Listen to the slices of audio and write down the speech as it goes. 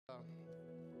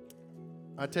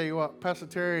I tell you what, Pastor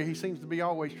Terry, he seems to be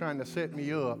always trying to set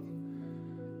me up.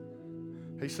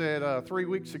 He said 3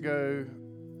 weeks ago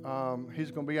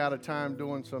he's going to be out of time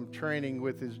doing some training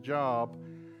with his job.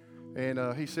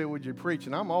 And he said, would you preach?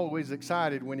 And I'm always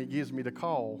excited when he gives me the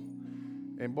call.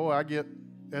 And boy,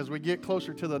 as we get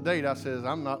closer to the date, I says,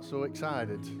 I'm not so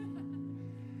excited.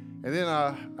 And then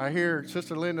I hear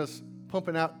Sister Linda's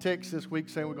pumping out texts this week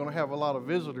saying we're going to have a lot of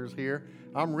visitors here.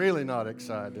 I'm really not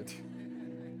excited.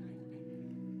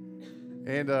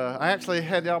 And I actually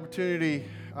had the opportunity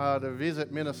to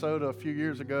visit Minnesota a few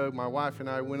years ago. My wife and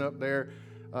I went up there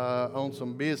on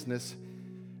some business.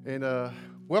 And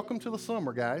welcome to the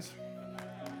summer, guys.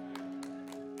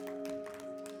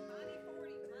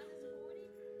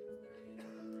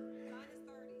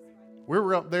 We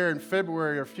were up there in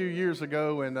February a few years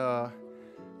ago, and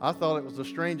I thought it was the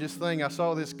strangest thing. I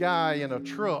saw this guy in a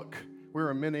truck. We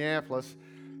were in Minneapolis,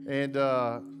 and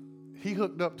he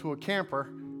hooked up to a camper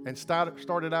and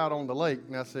started out on the lake.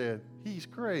 And I said, he's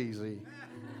crazy.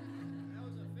 That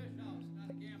was a fish house, not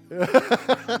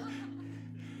a camper.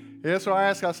 Yeah, so I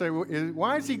asked, I said,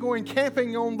 why is he going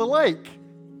camping on the lake?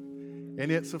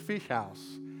 And it's a fish house.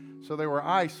 So they were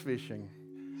ice fishing.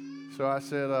 So I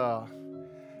said,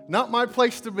 not my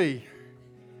place to be.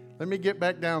 Let me get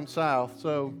back down south.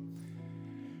 So,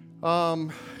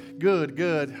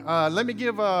 good. Let me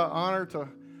give honor to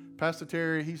Pastor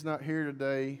Terry. He's not here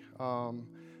today.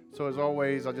 So as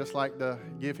always, I just like to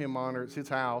give him honor. It's his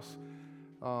house.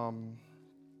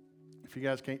 If you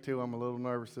guys can't tell, I'm a little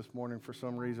nervous this morning for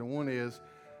some reason. One is,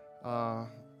 I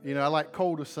like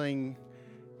Cole to sing,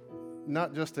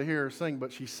 not just to hear her sing,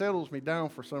 but she settles me down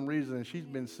for some reason, and she's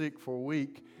been sick for a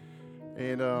week.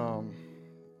 And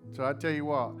so I tell you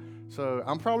what, so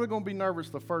I'm probably going to be nervous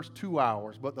the first 2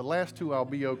 hours, but the last 2 I'll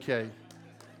be okay.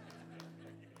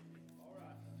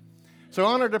 So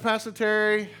honor to Pastor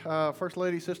Terry, First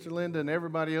Lady Sister Linda, and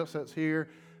everybody else that's here.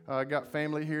 I got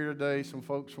family here today, some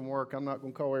folks from work. I'm not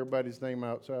going to call everybody's name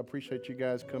out, so I appreciate you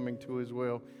guys coming too as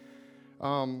well.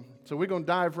 So we're going to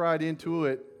dive right into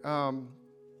it.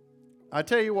 I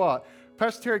tell you what,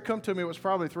 Pastor Terry come to me, it was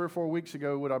probably 3 or 4 weeks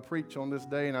ago, would I preach on this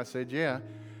day? And I said, yeah.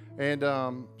 And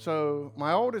so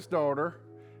my oldest daughter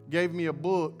gave me a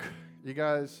book, you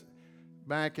guys,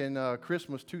 back in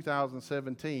Christmas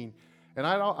 2017. And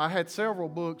I had several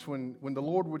books. When the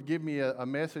Lord would give me a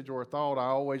message or a thought, I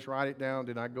always write it down,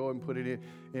 then I go and put it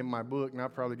in my book. And I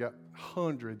probably got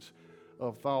hundreds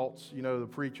of thoughts, to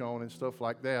preach on and stuff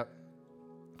like that.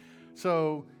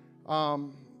 So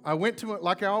I went to it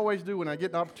like I always do when I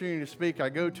get the opportunity to speak. I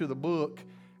go to the book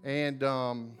and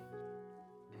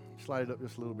slide it up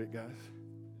just a little bit, guys.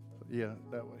 Yeah,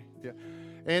 that way. Yeah.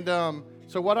 And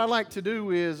so what I like to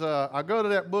do is I go to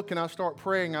that book and I start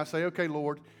praying. I say, okay,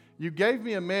 Lord, you gave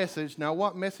me a message. Now,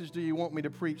 what message do you want me to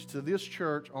preach to this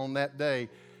church on that day?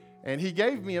 And he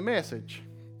gave me a message.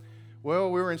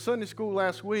 Well, we were in Sunday school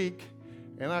last week,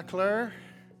 and I declare,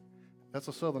 that's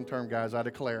a southern term, guys, I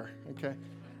declare, okay?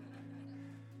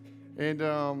 And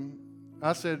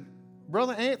I said,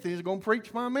 Brother Anthony's going to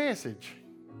preach my message.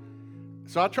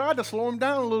 So I tried to slow him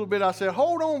down a little bit. I said,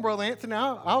 hold on, Brother Anthony,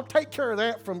 I'll take care of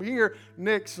that from here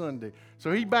next Sunday.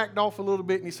 So he backed off a little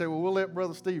bit, and he said, well, we'll let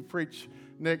Brother Steve preach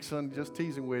next Sunday, just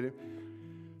teasing with him.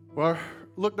 Well,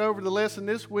 looked over the lesson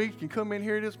this week and come in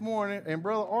here this morning, and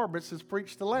Brother Arbitz has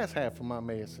preached the last half of my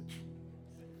message.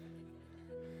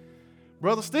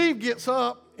 Brother Steve gets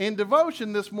up in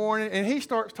devotion this morning, and he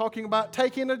starts talking about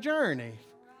taking a journey.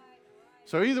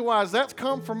 So either wise, that's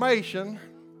confirmation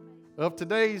of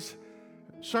today's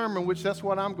sermon, which that's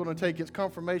what I'm going to take. It's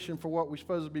confirmation for what we're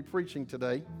supposed to be preaching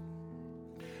today.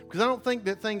 Because I don't think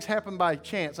that things happen by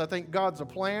chance. I think God's a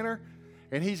planner.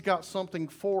 And he's got something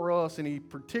for us, and he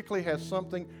particularly has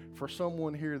something for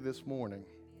someone here this morning.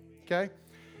 Okay?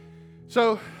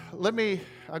 So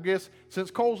I guess, since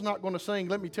Cole's not going to sing,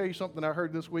 let me tell you something I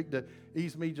heard this week to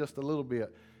ease me just a little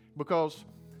bit. Because,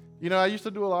 I used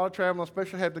to do a lot of traveling,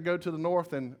 especially had to go to the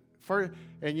north, and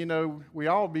we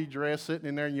all be dressed sitting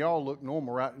in there, and you all look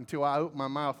normal, right? Until I open my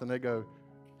mouth, and they go,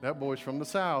 that boy's from the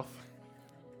south.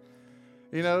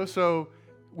 So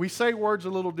we say words a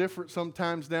little different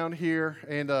sometimes down here,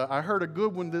 and I heard a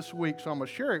good one this week, so I'm going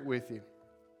to share it with you.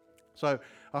 So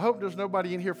I hope there's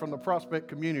nobody in here from the Prospect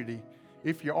community.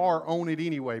 If you are, own it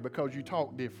anyway, because you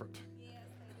talk different.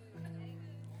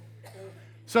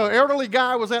 So elderly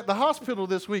guy was at the hospital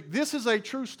this week. This is a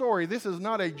true story. This is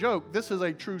not a joke. This is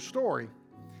a true story.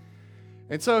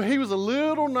 And so he was a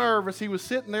little nervous. He was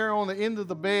sitting there on the end of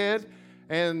the bed,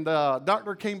 and the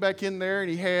doctor came back in there, and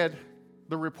he had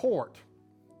the report.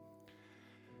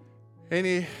 And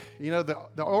he, the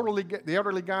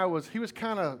elderly guy was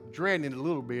kind of dreading it a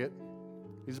little bit.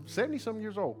 He's 70-some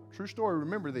years old. True story,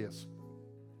 remember this.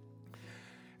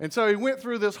 And so he went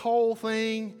through this whole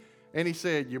thing, and he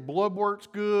said, your blood work's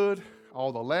good,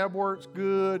 all the lab work's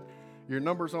good, your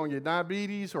numbers on your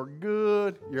diabetes are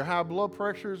good, your high blood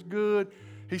pressure is good.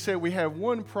 He said, we have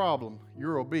one problem,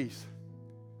 you're obese.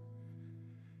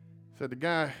 So the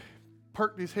guy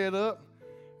perked his head up,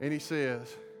 and he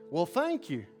says, well, thank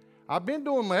you. I've been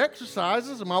doing my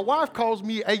exercises, and my wife calls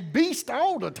me a beast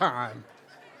all the time.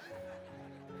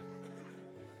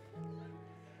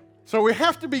 So we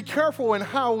have to be careful in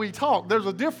how we talk. There's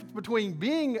a difference between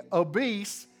being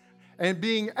obese and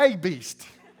being a beast.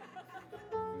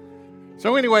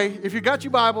 So anyway, if you got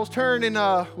your Bibles, turn and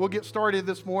we'll get started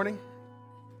this morning.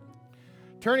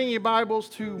 Turning your Bibles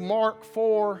to Mark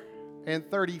 4 and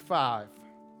 35.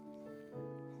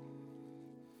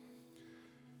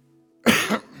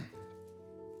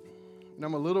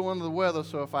 I'm a little under the weather,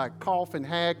 so if I cough and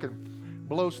hack and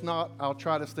blow snot, I'll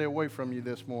try to stay away from you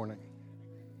this morning.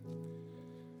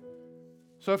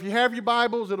 So if you have your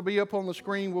Bibles, it'll be up on the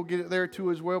screen. We'll get it there too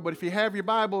as well. But if you have your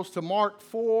Bibles to Mark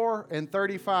 4 and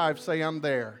 35, say, I'm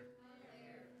there.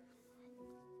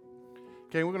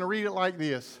 Okay, we're going to read it like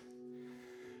this.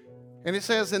 And it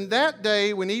says, and that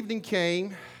day when evening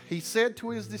came, he said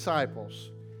to his disciples,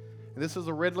 and this is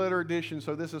a red letter edition,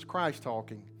 so this is Christ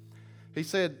talking. He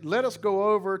said, let us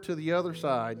go over to the other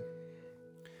side.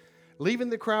 Leaving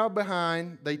the crowd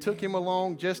behind, they took him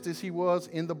along just as he was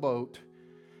in the boat.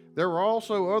 There were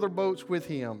also other boats with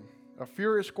him. A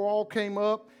furious squall came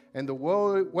up, and the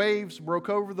waves broke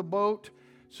over the boat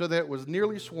so that it was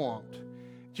nearly swamped.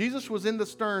 Jesus was in the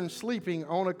stern sleeping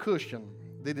on a cushion.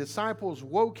 The disciples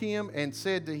woke him and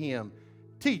said to him,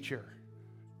 Teacher,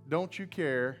 don't you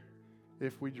care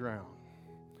if we drown?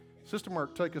 Sister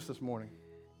Mark, take us this morning.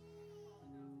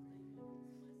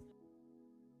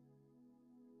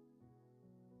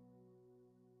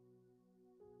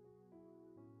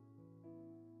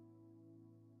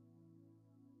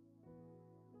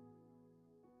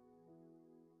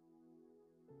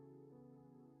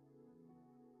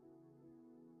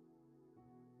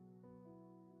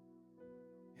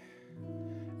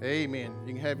 Amen.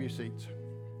 You can have your seats.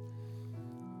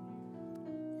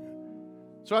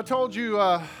 So I told you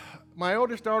my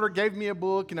oldest daughter gave me a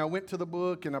book, and I went to the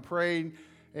book, and I prayed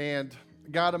and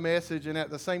got a message. And at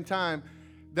the same time,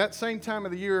 that same time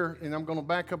of the year, and I'm going to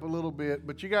back up a little bit,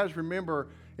 but you guys remember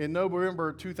in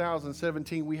November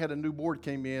 2017, we had a new board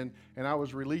came in, and I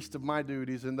was released of my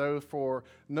duties, and those for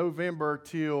November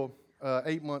till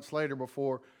 8 months later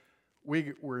before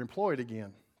we were employed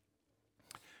again.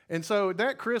 And so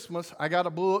that Christmas, I got a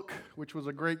book, which was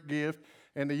a great gift,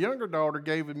 and the younger daughter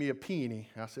gave me a penny.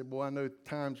 I said, boy, I know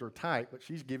times are tight, but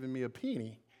she's giving me a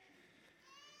penny.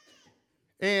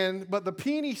 But the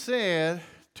penny said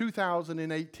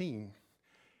 2018.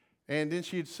 And then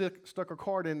she had stuck a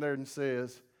card in there and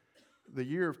says, the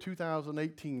year of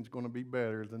 2018 is going to be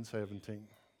better than 17.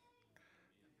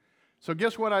 So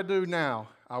guess what I do now?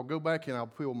 I'll go back and I'll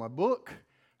pull my book,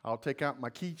 I'll take out my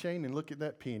keychain and look at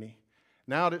that penny.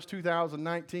 Now that it's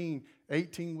 2019,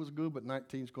 18 was good, but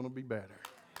 19 is going to be better.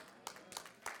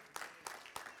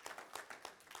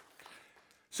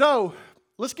 So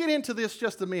let's get into this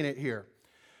just a minute here.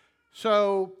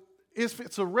 So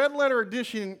it's a red letter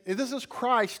edition. This is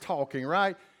Christ talking,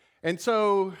 right? And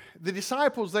so the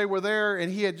disciples, they were there,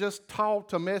 and he had just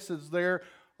taught a message there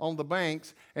on the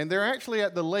banks. And they're actually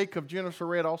at the lake of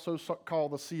Gennesaret, also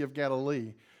called the Sea of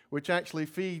Galilee, which actually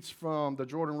feeds from the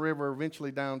Jordan River eventually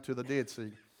down to the Dead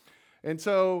Sea. And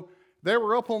so they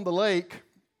were up on the lake,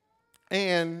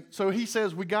 and so he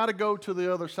says, we got to go to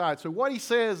the other side. So what he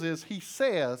says is,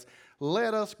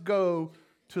 let us go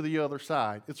to the other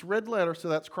side. It's red letter, so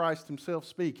that's Christ himself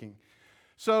speaking.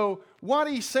 So what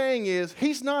he's saying is,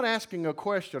 he's not asking a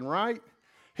question, right?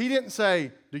 He didn't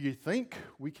say, do you think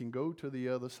we can go to the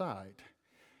other side?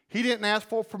 He didn't ask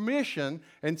for permission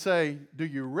and say, do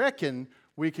you reckon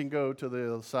we can go to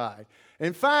the other side?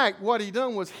 In fact, what he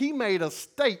done was he made a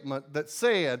statement that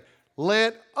said,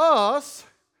 let us,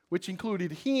 which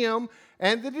included him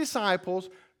and the disciples,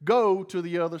 go to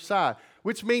the other side.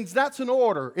 Which means that's an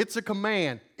order. It's a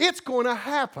command. It's going to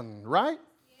happen, right?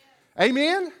 Yes.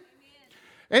 Amen? Amen?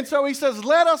 And so he says,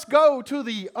 let us go to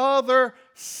the other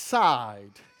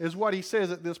side, is what he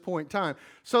says at this point in time.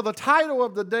 So the title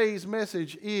of the day's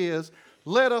message is,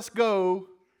 let us go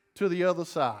to the other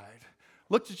side.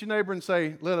 Look at your neighbor and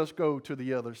say, let us go to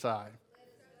the other side.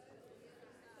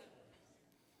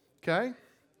 Okay?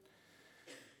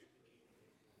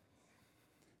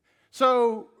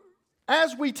 So,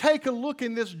 as we take a look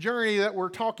in this journey that we're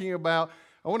talking about,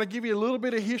 I want to give you a little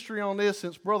bit of history on this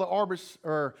since Brother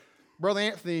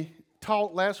Anthony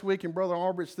taught last week and Brother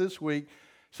Albert's this week.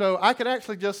 So I could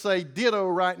actually just say ditto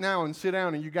right now and sit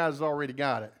down and you guys already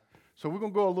got it. So we're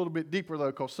going to go a little bit deeper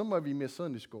though because some of you missed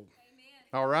Sunday school. Amen.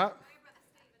 All right?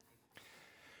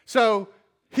 So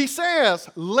he says,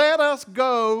 let us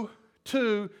go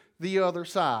to the other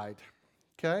side.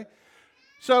 Okay?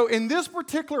 So in this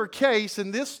particular case,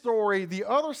 in this story, the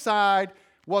other side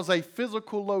was a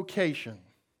physical location.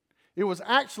 It was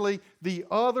actually the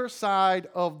other side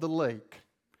of the lake.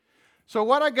 So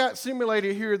what I got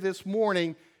simulated here this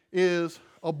morning is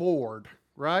a board,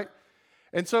 right?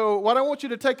 And so what I want you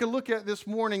to take a look at this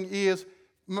morning is,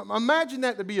 imagine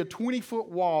that to be a 20-foot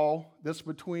wall that's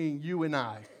between you and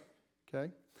I,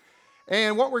 okay?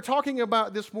 And what we're talking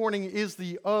about this morning is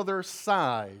the other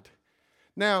side.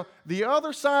 Now, the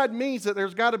other side means that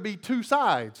there's got to be two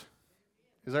sides.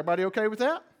 Is everybody okay with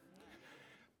that?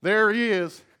 There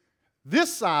is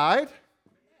this side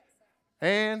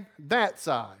and that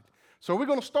side. So we're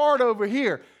going to start over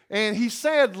here. And he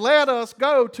said, let us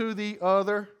go to the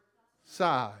other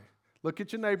side. Look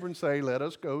at your neighbor and say, let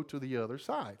us go to the other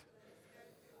side.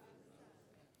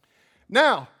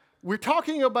 Now, we're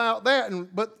talking about that,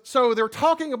 so they're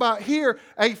talking about here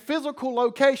a physical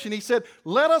location. He said,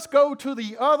 let us go to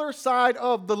the other side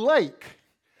of the lake.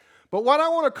 But what I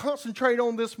want to concentrate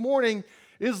on this morning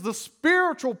is the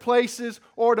spiritual places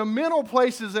or the mental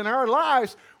places in our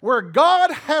lives where God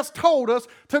has told us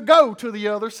to go to the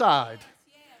other side.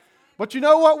 But you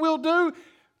know what we'll do?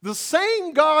 The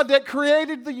same God that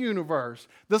created the universe,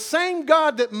 the same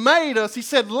God that made us, he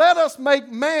said, let us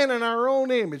make man in our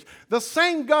own image. The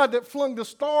same God that flung the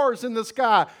stars in the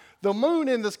sky, the moon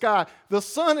in the sky, the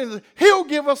sun in the... He'll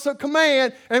give us a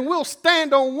command and we'll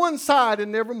stand on one side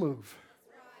and never move.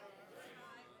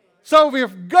 So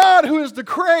if God, who is the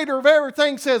creator of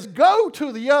everything, says go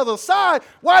to the other side,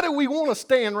 why do we want to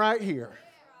stand right here?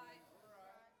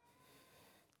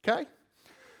 Okay?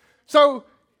 So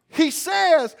he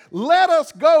says, let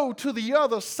us go to the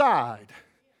other side.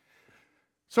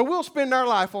 So we'll spend our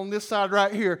life on this side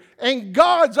right here. And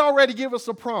God's already given us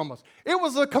a promise. It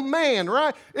was a command,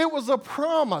 right? It was a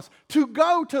promise to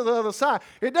go to the other side.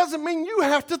 It doesn't mean you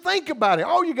have to think about it.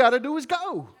 All you got to do is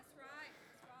go.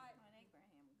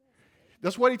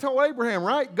 That's what he told Abraham,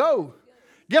 right? Go.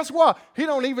 Guess what? He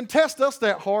don't even test us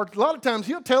that hard. A lot of times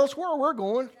he'll tell us where we're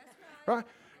going. Right?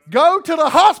 Go to the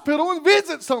hospital and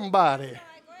visit somebody.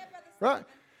 Right?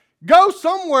 Go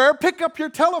somewhere, pick up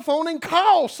your telephone and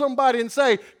call somebody and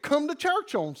say, come to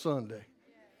church on Sunday.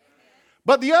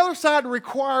 But the other side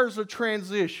requires a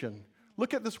transition.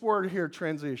 Look at this word here,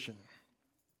 transition.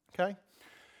 Okay?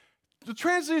 The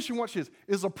transition, watch this,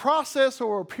 is a process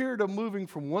or a period of moving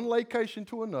from one location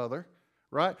to another,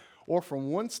 right? Or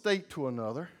from one state to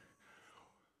another.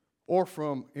 Or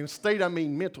from, in state I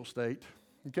mean mental state,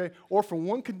 okay? Or from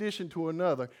one condition to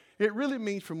another. It really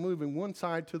means from moving one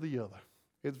side to the other.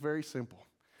 It's very simple.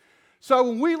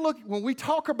 So when we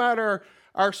talk about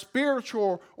our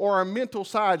spiritual or our mental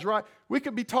sides, right? We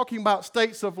could be talking about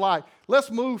states of life.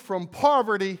 Let's move from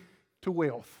poverty to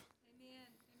wealth.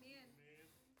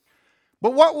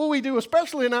 But what will we do,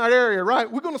 especially in our area, right?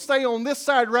 We're going to stay on this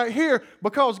side right here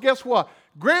because guess what?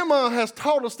 Grandma has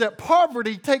taught us that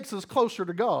poverty takes us closer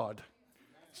to God.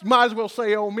 Might as well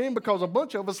say amen because a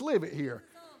bunch of us live it here,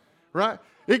 right?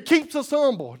 It keeps us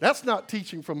humble. That's not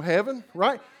teaching from heaven,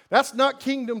 right? That's not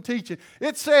kingdom teaching.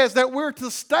 It says that we're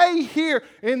to stay here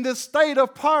in this state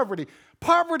of poverty.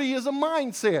 Poverty is a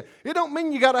mindset. It don't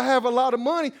mean you got to have a lot of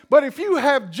money, but if you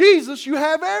have Jesus, you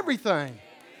have everything.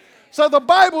 So the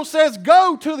Bible says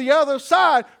go to the other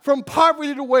side from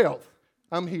poverty to wealth.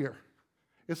 I'm here.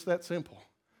 It's that simple.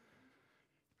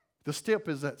 The step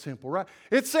is that simple, right?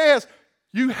 It says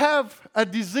you have a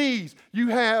disease, you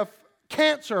have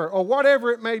cancer or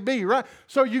whatever it may be, right?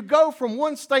 So you go from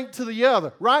one state to the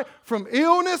other, right? From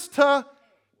illness to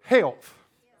health,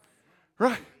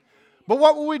 right? But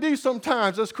what will we do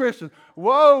sometimes as Christians?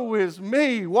 Woe is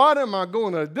me. What am I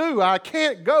going to do? I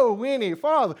can't go any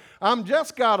farther. I'm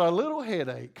just got a little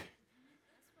headache.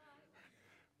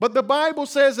 But the Bible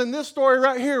says in this story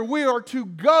right here, we are to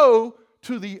go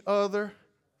to the other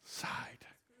side.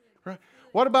 Right?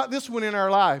 What about this one in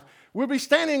our life? We'll be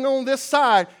standing on this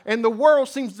side and the world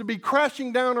seems to be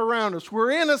crashing down around us.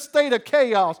 We're in a state of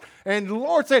chaos. And the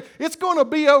Lord said, it's going to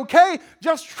be okay.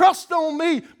 Just trust on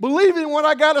me. Believe in what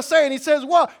I got to say. And he says,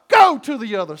 well, go to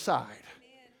the other side.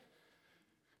 Amen.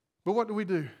 But what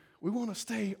do? We want to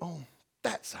stay on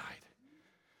that side.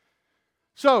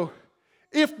 So,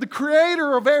 if the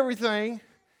creator of everything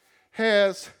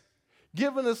has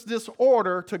given us this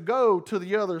order to go to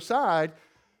the other side,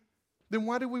 then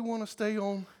why do we want to stay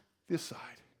on this side?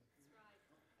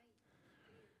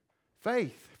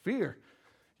 Faith, fear.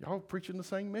 Y'all preaching the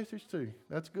same message too.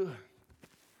 That's good.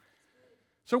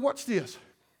 So watch this.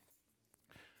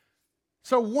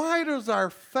 So why does our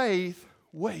faith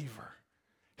waver?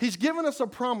 He's given us a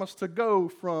promise to go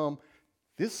from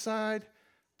this side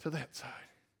to that side.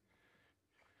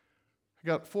 I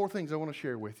got 4 things I want to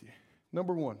share with you.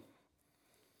 Number 1,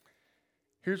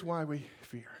 here's why we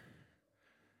fear.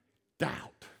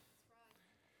 Doubt.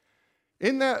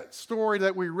 In that story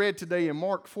that we read today in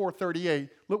Mark 4:38,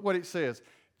 look what it says.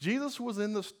 Jesus was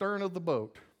in the stern of the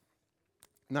boat.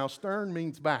 Now, stern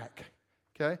means back,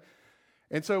 okay?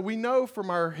 And so we know from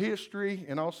our history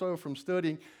and also from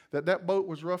studying that boat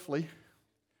was roughly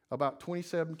about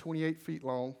 27, 28 feet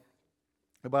long,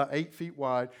 about 8 feet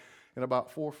wide, and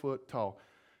about 4 foot tall.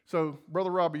 So, Brother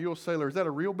Robbie, you're a sailor. Is that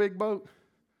a real big boat?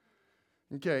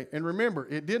 Okay, and remember,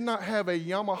 it did not have a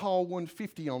Yamaha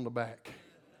 150 on the back.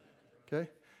 Okay?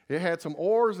 It had some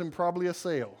oars and probably a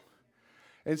sail.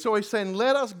 And so he's saying,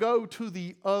 let us go to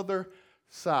the other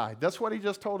side. That's what he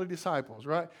just told the disciples,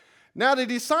 right? Now, the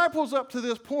disciples up to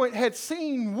this point had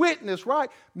seen, witnessed, right,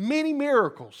 many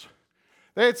miracles.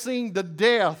 They had seen the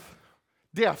deaf,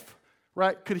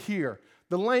 right, could hear.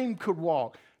 The lame could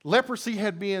walk. Leprosy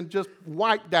had been just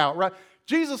wiped out, right?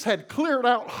 Jesus had cleared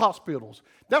out hospitals.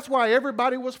 That's why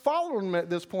everybody was following him at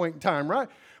this point in time, right?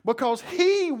 Because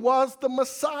he was the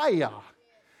Messiah.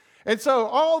 And so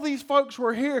all these folks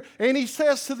were here, and he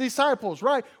says to the disciples,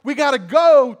 right, we got to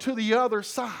go to the other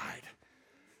side.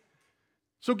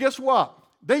 So guess what?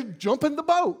 They jump in the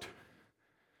boat.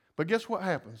 But guess what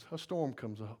happens? A storm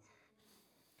comes up.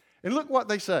 And look what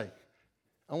they say.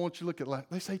 I want you to look at that.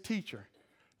 They say, teacher,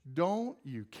 don't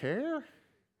you care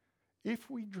if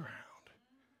we drown?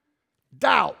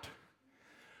 Doubt.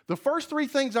 The first 3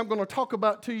 things I'm going to talk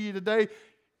about to you today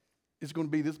is going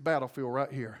to be this battlefield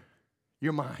right here.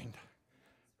 Your mind.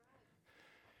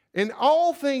 And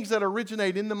all things that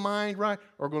originate in the mind, right,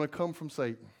 are going to come from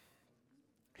Satan.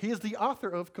 He is the author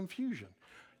of confusion.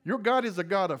 Your God is a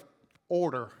God of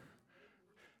order.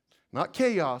 Not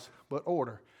chaos, but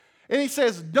order. And he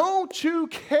says, don't you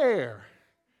care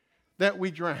that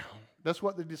we drown? That's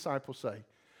what the disciples say.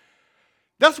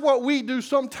 That's what we do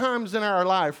sometimes in our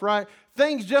life, right?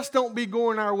 Things just don't be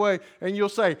going our way, and you'll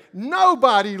say,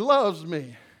 nobody loves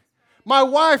me. My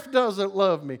wife doesn't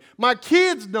love me. My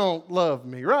kids don't love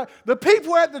me, right? The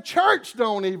people at the church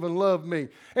don't even love me.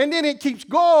 And then it keeps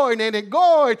going and it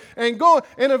going and going.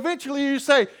 And eventually you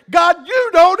say, God, you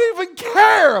don't even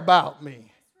care about me.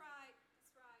 That's right.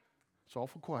 It's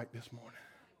awful quiet this morning.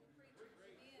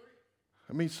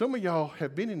 I mean, some of y'all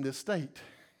have been in this state,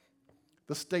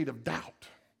 the state of doubt.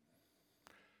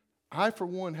 I, for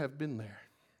one, have been there,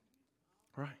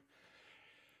 right?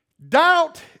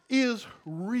 Doubt is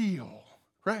real,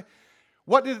 right?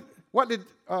 What did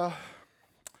Brother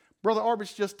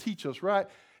Arbich just teach us, right?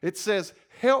 It says,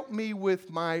 help me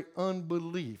with my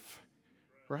unbelief,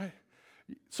 right?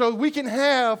 So we can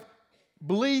have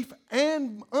belief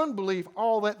and unbelief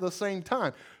all at the same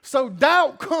time. So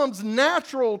doubt comes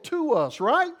natural to us,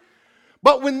 right?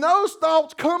 But when those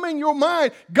thoughts come in your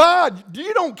mind, God,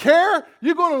 you don't care?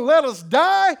 You're going to let us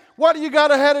die? What do you got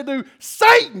to have to do?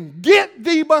 Satan, get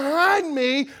thee behind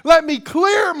me. Let me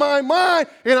clear my mind,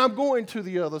 and I'm going to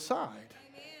the other side.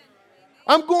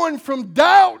 I'm going from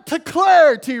doubt to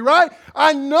clarity, right?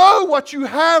 I know what you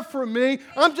have for me.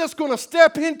 I'm just going to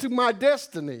step into my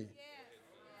destiny.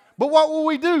 But what will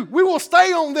we do? We will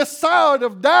stay on this side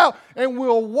of doubt, and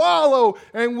we'll wallow,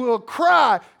 and we'll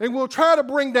cry, and we'll try to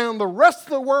bring down the rest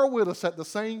of the world with us at the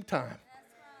same time.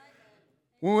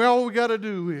 When all we got to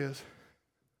do is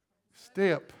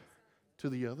step to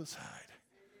the other side.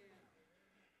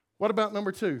 What about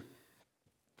number 2?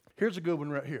 Here's a good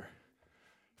one right here.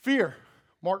 Fear.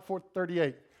 Mark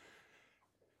 4:38.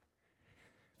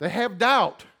 They have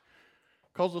doubt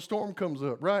because the storm comes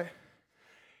up, right?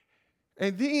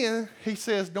 And then he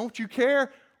says, don't you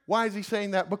care? Why is he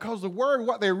saying that? Because the word,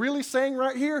 what they're really saying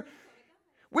right here,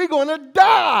 we're going to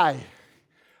die.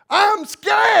 I'm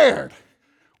scared.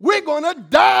 We're going to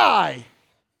die.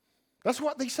 That's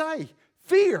what they say.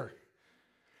 Fear.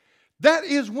 That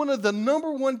is one of the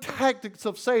number 1 tactics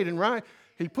of Satan, right?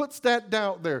 He puts that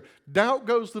doubt there. Doubt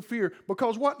goes to fear.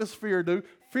 Because what does fear do?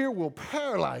 Fear will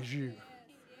paralyze you.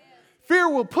 Fear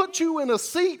will put you in a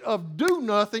seat of do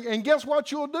nothing, and guess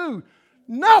what you'll do?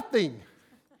 Nothing.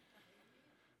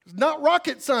 It's not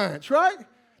rocket science, right?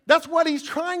 That's what he's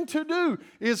trying to do,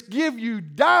 is give you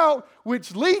doubt,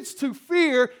 which leads to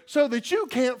fear, so that you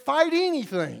can't fight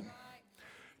anything.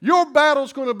 Your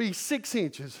battle's going to be 6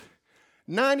 inches,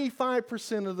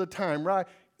 95% of the time, right,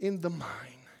 in the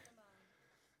mind.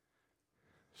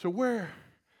 So where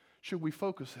should we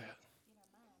focus at?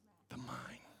 the mind.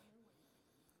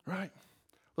 Right?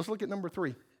 Let's look at number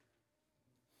 3.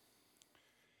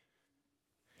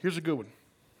 Here's a good one.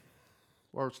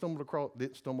 Or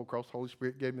didn't stumble across, the Holy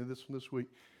Spirit gave me this one this week.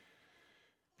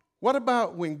 What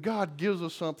about when God gives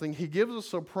us something, He gives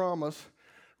us a promise,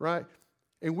 right?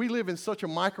 And we live in such a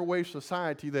microwave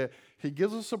society that He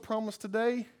gives us a promise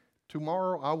today,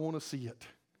 tomorrow I want to see it,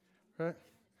 right?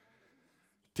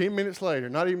 10 minutes later,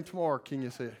 not even tomorrow can you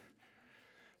see it.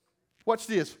 Watch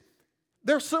this.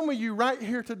 There's some of you right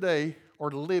here today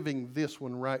are living this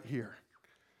one right here.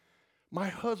 My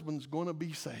husband's going to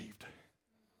be saved.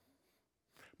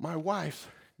 My wife's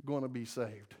going to be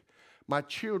saved. My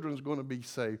children's going to be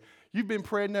saved. You've been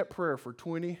praying that prayer for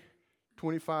 20,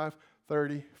 25,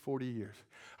 30, 40 years.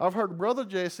 I've heard Brother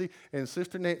Jesse and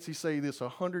Sister Nancy say this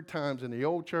 100 times in the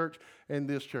old church and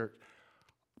this church.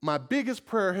 My biggest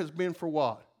prayer has been for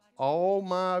what? All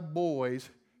my boys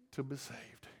to be saved.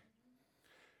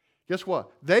 Guess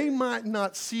what? They might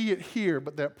not see it here,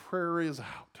 but that prayer is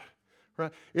out.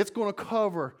 Right? It's going to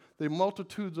cover the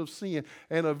multitudes of sin.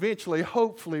 And eventually,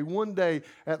 hopefully, one day,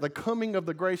 at the coming of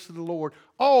the grace of the Lord,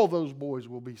 all those boys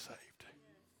will be saved.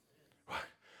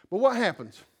 But what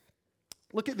happens?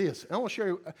 Look at this. I want to show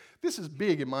you. This is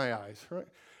big in my eyes. Right?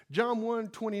 John 1,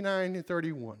 29 and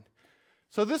 31.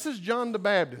 So this is John the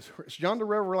Baptist. It's John the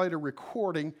Revelator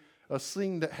recording a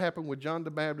scene that happened with John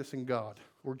the Baptist and God,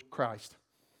 or Christ.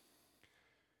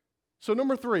 So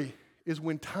number 3 is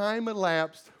when time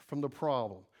elapsed from the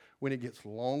problem, when it gets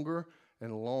longer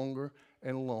and longer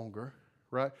and longer,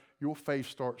 right? Your faith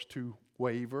starts to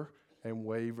waver and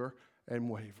waver and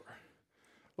waver.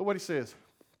 Look what he says.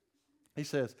 He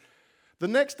says, the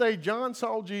next day John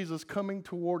saw Jesus coming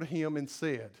toward him and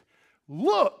said,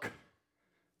 look.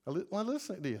 Now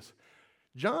listen to this.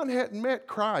 John hadn't met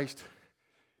Christ.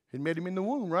 He met him in the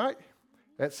womb, right?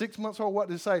 At 6 months old, what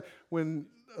did it say? When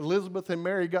Elizabeth and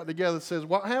Mary got together, it says,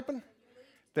 what happened?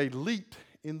 They leaped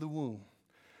in the womb.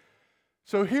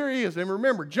 So here he is. And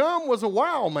remember, John was a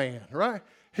wild man, right?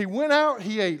 He went out,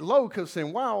 he ate locusts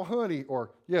and wild honey,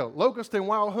 locusts and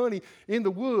wild honey in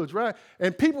the woods, right?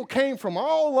 And people came from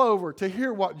all over to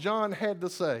hear what John had to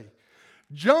say.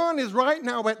 John is right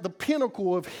now at the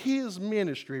pinnacle of his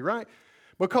ministry, right?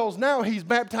 Because now he's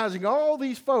baptizing all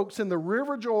these folks in the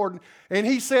River Jordan, and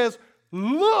he says,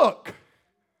 look,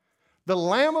 the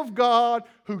Lamb of God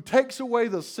who takes away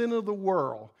the sin of the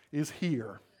world is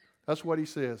here. That's what he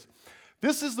says.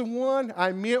 This is the one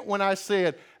I meant when I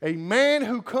said, a man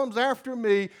who comes after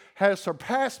me has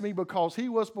surpassed me because he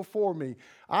was before me.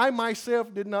 I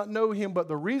myself did not know him, but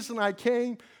the reason I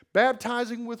came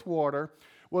baptizing with water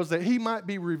was that he might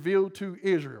be revealed to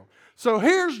Israel. So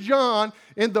here's John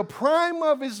in the prime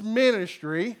of his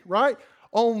ministry, right?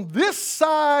 On this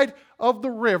side of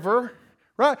the river,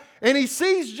 right? And he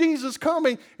sees Jesus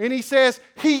coming and he says,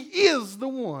 he is the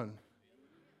one.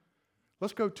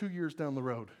 Let's go 2 years down the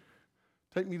road.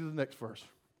 Take me to the next verse.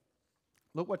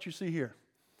 Look what you see here.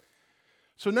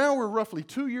 So now we're roughly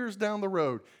 2 years down the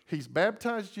road. He's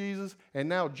baptized Jesus, and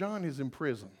now John is in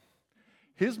prison.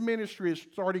 His ministry is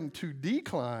starting to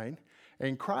decline,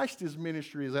 and Christ's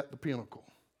ministry is at the pinnacle.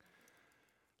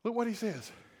 Look what he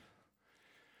says.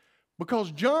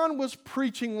 Because John was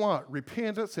preaching what?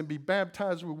 Repentance and be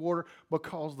baptized with water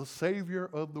because the Savior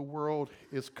of the world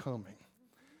is coming.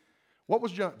 What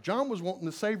was John? John was wanting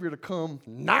the Savior to come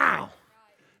now.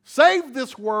 Save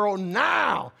this world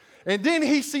now. And then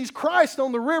he sees Christ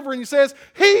on the river and he says,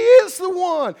 he is the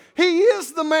one. He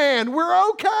is the man. We're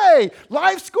okay.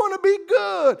 Life's going to be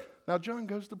good. Now John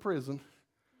goes to prison,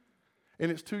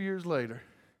 and it's 2 years later.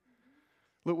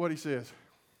 Look what he says.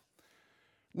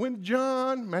 When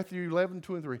John, Matthew 11,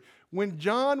 2 and 3, when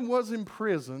John was in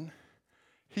prison,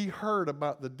 he heard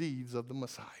about the deeds of the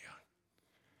Messiah.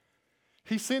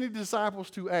 He sent his disciples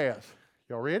to ask,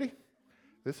 y'all ready?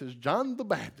 This is John the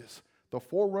Baptist, the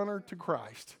forerunner to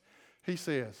Christ. He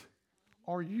says,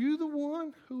 are you the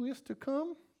one who is to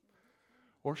come?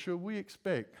 Or should we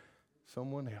expect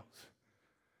someone else?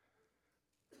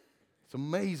 It's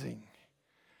amazing.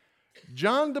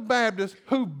 John the Baptist,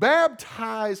 who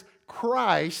baptized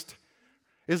Christ,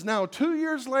 is now 2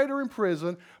 years later in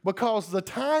prison because the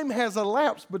time has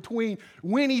elapsed between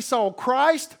when he saw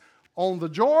Christ on the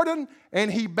Jordan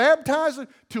and he baptized him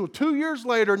till 2 years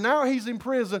later. Now he's in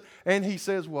prison, and he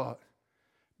says what?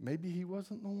 Maybe he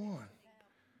wasn't the one.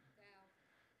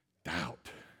 Doubt.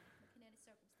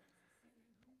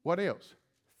 What else?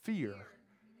 Fear.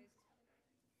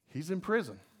 He's in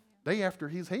prison. They after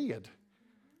his head.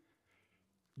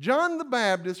 John the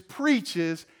Baptist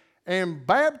preaches and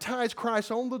baptized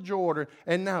Christ on the Jordan,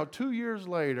 and now 2 years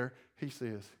later, he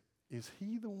says, is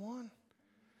he the one?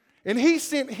 And he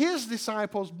sent his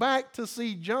disciples back to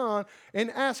see John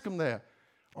and ask him that.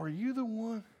 Are you the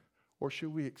one, or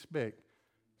should we expect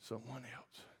someone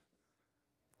else?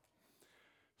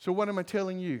 So what am I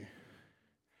telling you?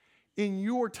 In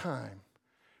your time,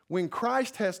 when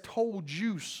Christ has told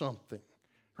you something,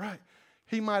 right?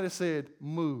 He might have said,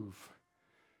 move.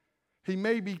 He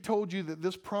maybe told you that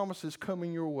this promise is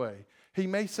coming your way. He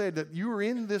may say that you're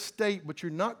in this state, but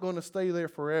you're not going to stay there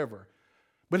forever.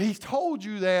 But He's told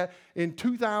you that in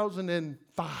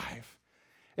 2005.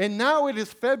 And now it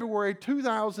is February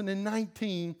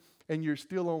 2019, and you're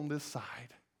still on this side.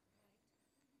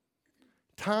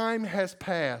 Time has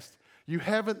passed. You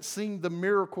haven't seen the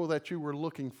miracle that you were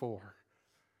looking for.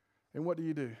 And what do?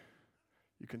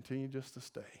 You continue just to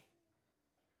stay.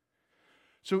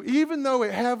 So even though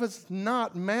it has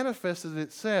not manifested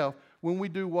itself, when we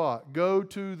do what? Go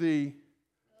to the...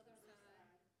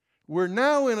 We're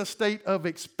now in a state of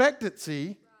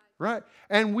expectancy, right?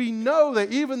 And we know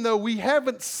that even though we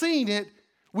haven't seen it,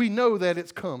 we know that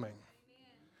it's coming.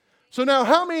 So now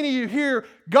how many of you here,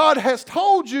 God has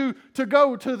told you to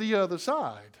go to the other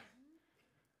side?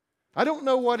 I don't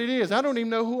know what it is. I don't even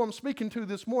know who I'm speaking to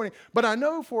this morning. But I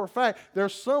know for a fact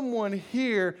there's someone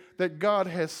here that God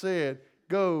has said,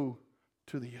 go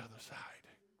to the other side.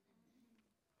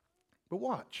 But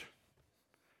watch.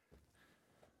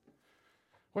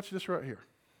 Watch this right here.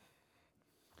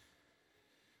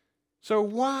 So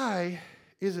why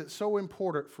is it so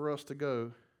important for us to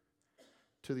go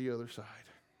to the other side?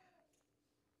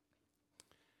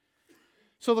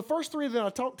 So the first three that I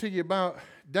talked to you about,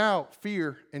 doubt,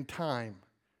 fear, and time,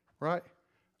 right?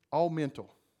 All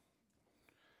mental.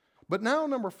 But now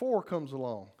number 4 comes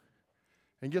along.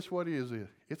 And guess what it is?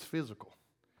 It's physical.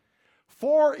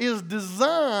 4 is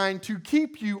designed to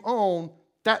keep you on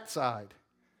that side.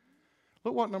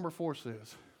 Look what number 4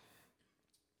 says.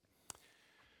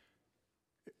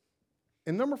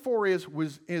 And number 4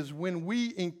 is when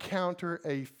we encounter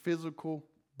a physical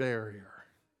barrier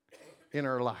in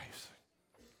our lives.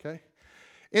 Okay?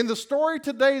 In the story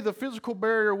today, the physical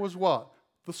barrier was what?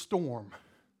 The storm.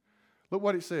 Look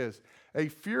what it says. A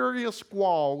furious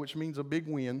squall, which means a big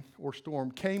wind or storm,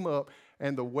 came up,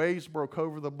 and the waves broke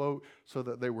over the boat so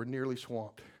that they were nearly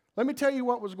swamped. Let me tell you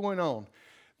what was going on.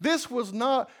 This was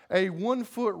not a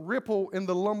 1-foot ripple in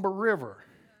the Lumber River.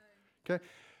 Okay?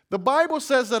 The Bible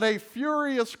says that a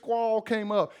furious squall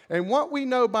came up. And what we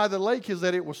know by the lake is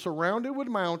that it was surrounded with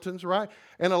mountains, right?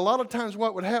 And a lot of times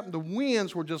what would happen, the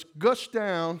winds would just gush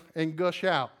down and gush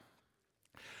out.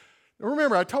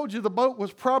 Remember, I told you the boat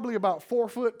was probably about 4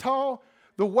 foot tall.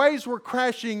 The waves were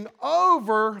crashing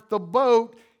over the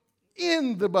boat,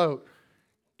 in the boat.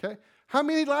 Okay? How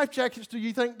many life jackets do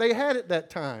you think they had at that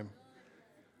time?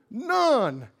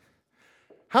 None.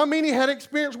 How many had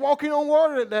experience walking on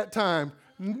water at that time?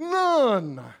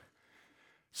 None.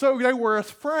 So they were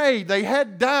afraid. They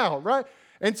had doubt, right?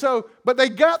 And so, but they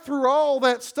got through all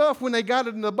that stuff when they got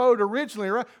in the boat originally,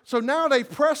 right? So now they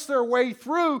pressed their way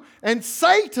through, and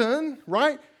Satan,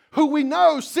 right, who we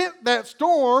know sent that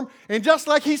storm, and just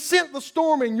like he sent the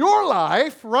storm in your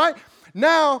life, right,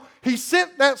 now he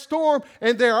sent that storm,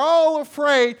 and they're all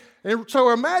afraid. And so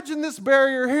imagine this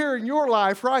barrier here in your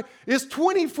life, right? It's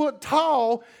 20 foot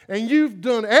tall, and you've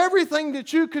done everything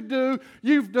that you could do.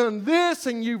 You've done this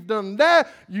and you've done that.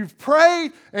 You've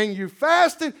prayed and you've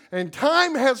fasted, and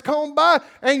time has gone by,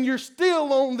 and you're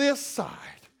still on this side.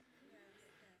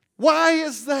 Why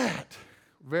is that?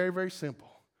 Very, very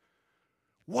simple.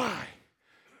 Why?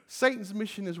 Satan's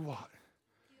mission is what?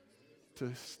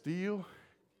 To steal,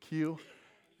 kill,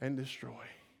 and destroy.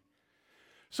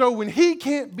 So when he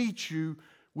can't beat you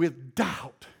with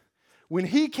doubt, when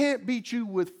he can't beat you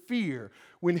with fear,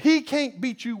 when he can't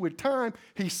beat you with time,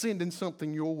 he's sending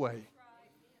something your way.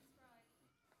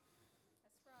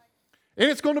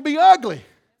 And it's going to be ugly.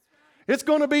 It's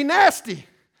going to be nasty.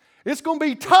 It's going to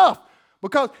be tough.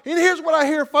 Because, and here's what I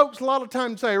hear folks a lot of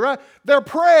times say, right? They're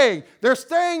praying. They're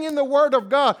staying in the Word of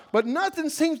God. But nothing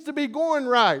seems to be going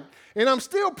right. And I'm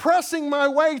still pressing my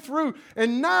way through.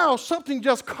 And now something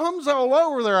just comes all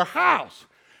over their house.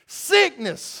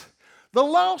 Sickness. The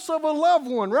loss of a loved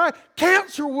one, right?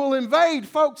 Cancer will invade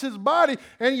folks' body.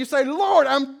 And you say, Lord,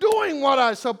 I'm doing what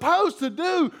I'm supposed to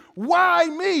do. Why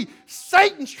me?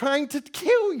 Satan's trying to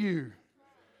kill you.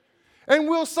 And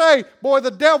we'll say, boy,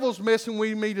 the devil's messing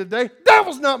with me today.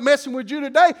 Devil's not messing with you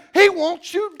today. He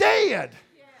wants you dead.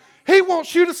 Yeah. He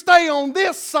wants you to stay on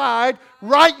this side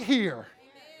right here. Amen.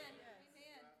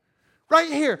 Right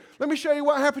here. Let me show you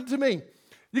what happened to me.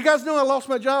 You guys know I lost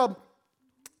my job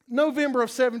November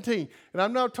of 17. And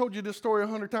I've now told you this story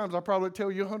 100 times. I'll probably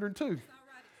tell you 102.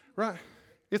 Right?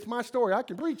 It's my story. I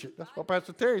can preach it. That's what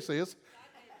Pastor Terry says.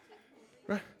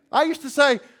 Right? I used to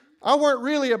say I weren't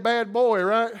really a bad boy,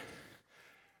 right?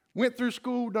 Went through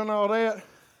school, done all that.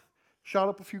 Shot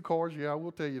up a few cars. Yeah, I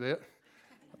will tell you that.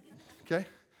 Okay?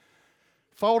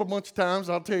 Fought a bunch of times.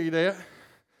 I'll tell you that.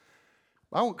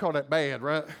 I won't call that bad,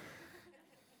 right?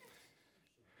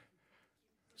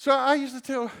 So I used to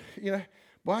tell,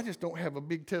 boy, I just don't have a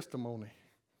big testimony.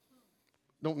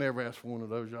 Don't never ask for one of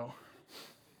those, y'all.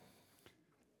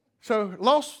 So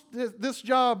lost this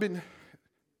job in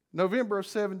November of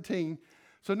 17.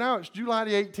 So now it's July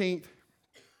the 18th,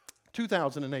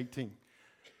 2018.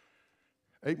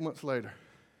 8 months later.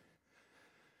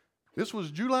 This was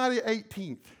July the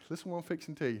 18th. Listen to what I'm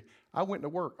fixing to tell you. I went to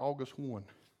work August 1.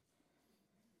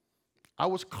 I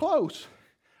was close.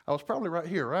 I was probably right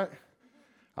here, right?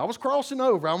 I was crossing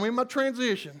over. I'm in my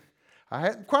transition. I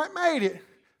hadn't quite made it,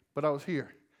 but I was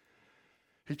here.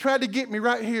 He tried to get me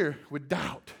right here with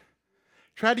doubt.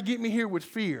 Tried to get me here with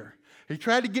fear. He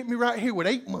tried to get me right here with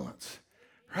 8 months.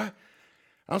 Right?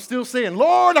 I'm still saying,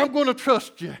 Lord, I'm going to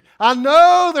trust you. I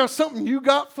know there's something you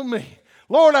got for me.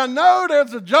 Lord, I know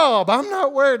there's a job. I'm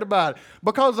not worried about it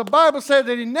because the Bible said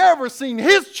that he never seen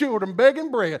his children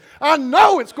begging bread. I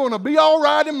know it's going to be all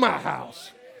right in my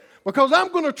house because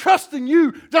I'm going to trust in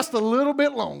you just a little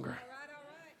bit longer.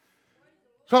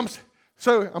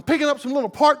 So I'm picking up some little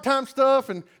part-time stuff,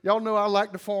 and y'all know I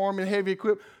like to farm and heavy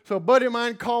equipment. So a buddy of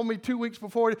mine called me 2 weeks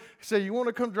before. He said, you want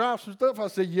to come drive some stuff? I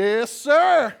said, yes,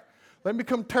 sir. Let me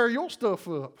come tear your stuff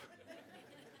up.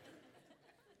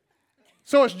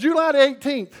 So it's July the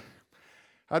 18th.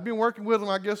 I'd been working with them,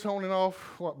 I guess, on and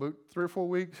off, about 3 or 4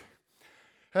 weeks.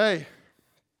 Hey,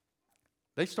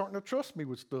 they starting to trust me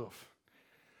with stuff.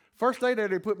 First day there,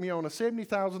 they put me on a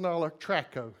 $70,000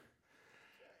 Traco.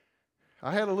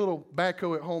 I had a little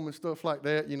backhoe at home and stuff like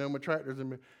that, my tractors.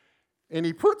 And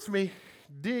he puts me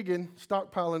digging,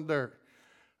 stockpiling dirt.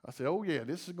 I said, oh, yeah,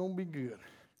 this is going to be good.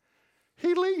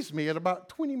 He leaves me at about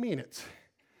 20 minutes.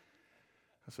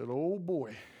 I said, oh,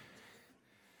 boy.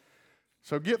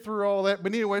 So get through all that.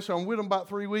 But anyway, so I'm with them about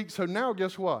 3 weeks. So now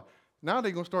guess what? Now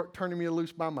they're going to start turning me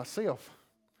loose by myself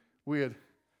with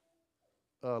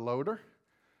a loader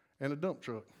and a dump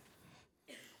truck.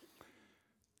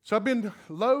 So I've been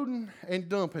loading and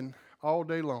dumping all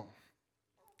day long.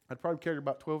 I'd probably carried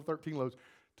about 12, 13 loads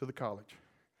to the college.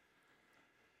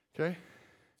 Okay?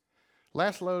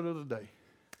 Last load of the day.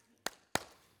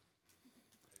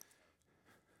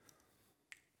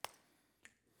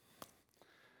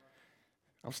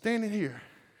 I'm standing here.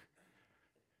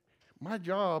 My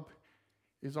job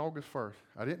is August 1st.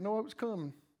 I didn't know it was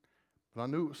coming, but I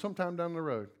knew it was sometime down the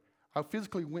road. I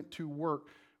physically went to work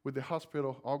with the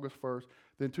hospital August 1st.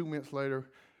 Then 2 minutes later,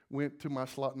 went to my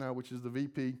slot now, which is the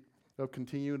VP of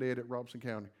Continuing Ed at Robinson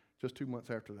County, just 2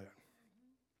 months after that.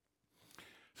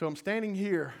 So I'm standing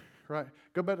here, right?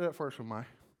 Go back to that first one, Mike.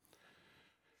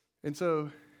 And so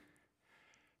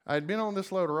I had been on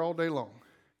this loader all day long.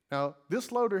 Now,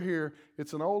 this loader here,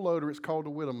 it's an old loader. It's called a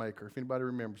Widowmaker, if anybody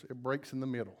remembers. It breaks in the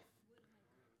middle.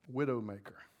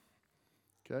 Widowmaker.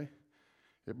 Okay?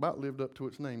 It about lived up to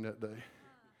its name that day.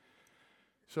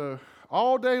 So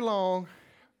all day long,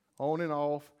 on and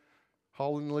off,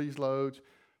 hauling these loads.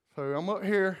 So I'm up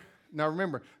here. Now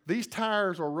remember, these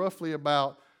tires are roughly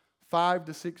about 5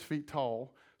 to 6 feet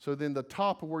tall. So then the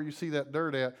top of where you see that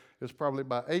dirt at is probably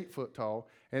about 8 foot tall.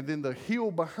 And then the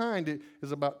hill behind it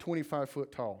is about 25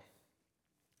 foot tall.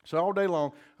 So all day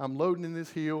long, I'm loading in this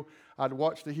hill. I'd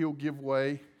watch the hill give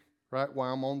way, right,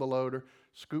 while I'm on the loader,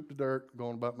 scoop the dirt,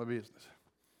 going about my business.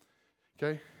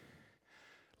 Okay?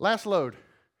 Last load.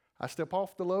 I step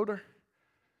off the loader,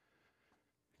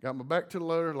 got my back to the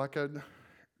loader like I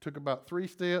took about 3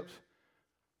 steps,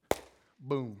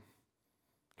 boom.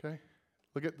 Okay?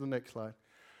 Look at the next slide.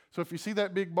 So if you see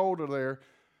that big boulder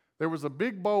there was a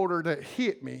big boulder that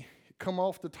hit me, come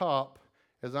off the top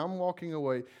as I'm walking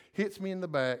away, hits me in the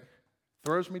back,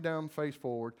 throws me down face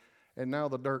forward, and now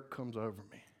the dirt comes over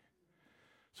me.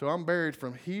 So I'm buried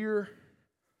from here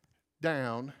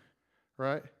down,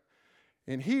 right?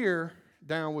 And here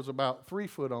down was about 3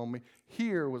 foot on me.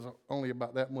 Here was only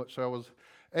about that much, so I was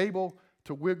able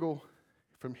to wiggle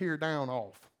from here down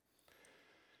off.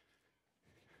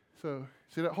 So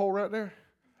see that hole right there?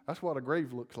 That's what a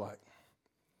grave looks like.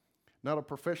 Not a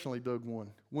professionally dug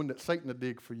one that Satan will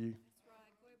dig for you.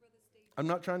 I'm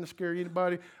not trying to scare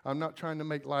anybody. I'm not trying to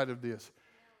make light of this.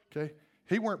 Okay?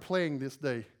 He weren't playing this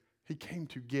day. He came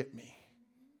to get me.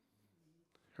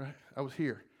 Right? I was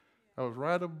here. I was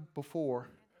right before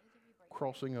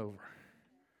crossing over.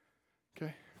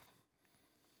 Okay?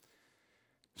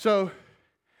 So,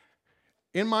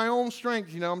 in my own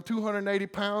strength, I'm 280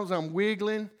 pounds, I'm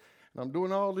wiggling, and I'm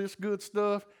doing all this good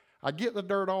stuff. I get the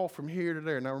dirt off from here to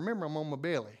there. Now, remember, I'm on my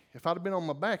belly. If I'd have been on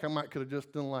my back, I might could have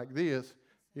just done like this,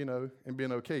 and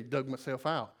been okay, dug myself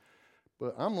out.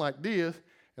 But I'm like this,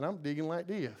 and I'm digging like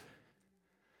this.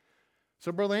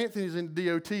 So Brother Anthony's in the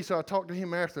DOT, so I talked to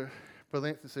him after. Brother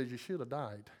Anthony says, you should have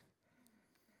died.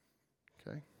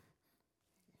 Okay?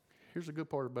 Here's the good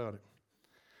part about it.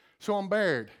 So I'm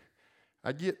bared.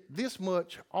 I get this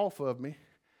much off of me.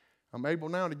 I'm able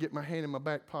now to get my hand in my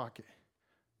back pocket.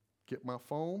 Get my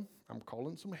phone. I'm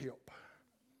calling some help.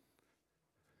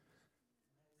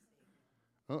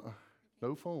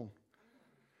 No phone.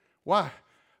 Why?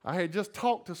 I had just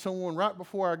talked to someone right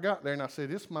before I got there, and I said,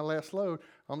 this is my last load.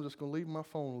 I'm just going to leave my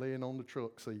phone laying on the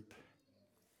truck seat.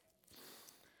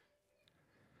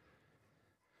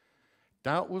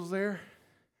 Doubt was there.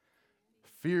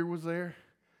 Fear was there.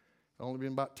 It's only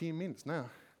been about 10 minutes now.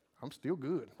 I'm still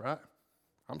good, right?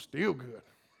 I'm still good.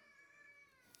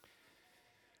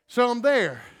 So I'm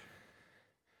there.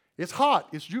 It's hot.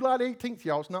 It's July the 18th,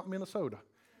 y'all. It's not Minnesota.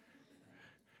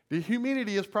 The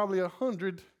humidity is probably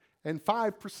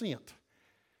 105%.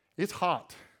 It's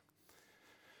hot.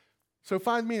 So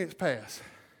 5 minutes pass.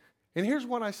 And here's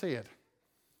what I said.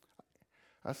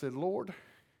 I said, Lord,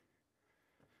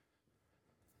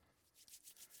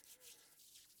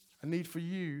 I need for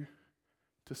you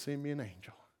to send me an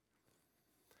angel.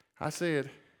 I said,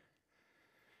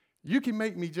 you can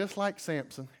make me just like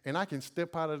Samson, and I can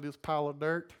step out of this pile of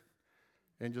dirt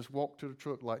and just walk to the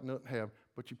truck like nothing happened.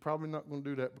 But you're probably not going to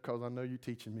do that because I know you're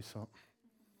teaching me something.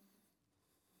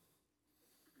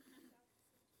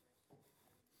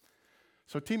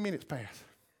 So 10 minutes pass.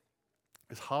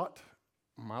 It's hot.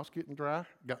 My mouth's getting dry.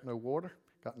 Got no water.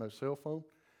 Got no cell phone.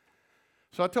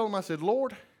 So I told him, I said,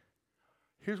 Lord,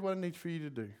 here's what I need for you to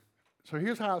do. So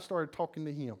here's how I started talking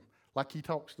to him, like he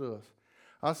talks to us.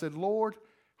 I said, Lord,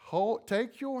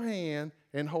 take your hand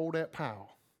and hold that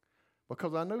pile.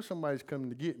 Because I know somebody's coming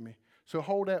to get me. So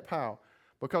hold that pile.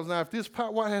 Because now if this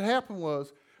pile, what had happened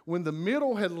was, when the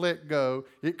middle had let go,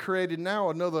 it created now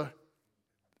another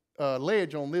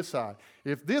ledge on this side.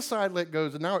 If this side let go,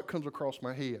 now it comes across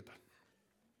my head.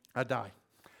 I die.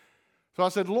 So I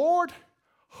said, Lord,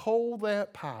 hold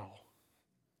that pile.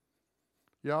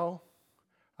 Y'all,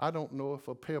 I don't know if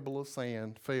a pebble of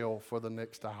sand fell for the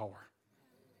next hour.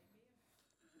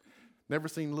 Never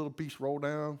seen a little piece roll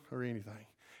down or anything.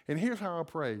 And here's how I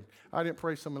prayed. I didn't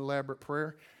pray some elaborate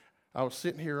prayer. I was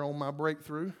sitting here on my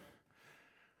breakthrough,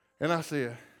 and I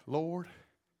said, Lord,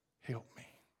 help me.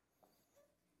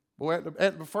 Boy,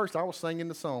 at the first, I was singing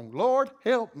the song, Lord,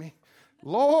 help me.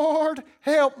 Lord,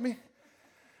 help me.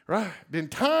 Right? Then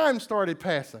time started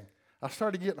passing. I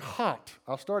started getting hot.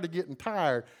 I started getting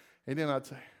tired. And then I'd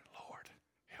say, Lord,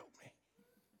 help me.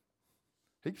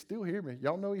 He can still hear me.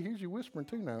 Y'all know he hears you whispering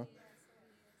too now.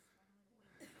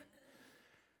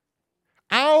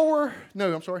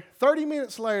 30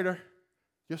 minutes later,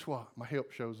 guess what? My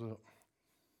help shows up.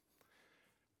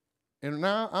 And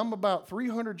now I'm about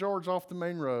 300 yards off the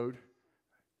main road.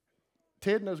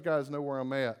 Ted and those guys know where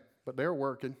I'm at, but they're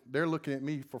working. They're looking at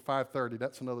me for 5:30.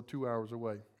 That's another 2 hours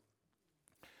away.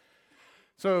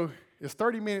 So it's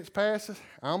 30 minutes passes.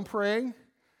 I'm praying.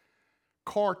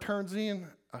 Car turns in.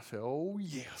 I say, oh,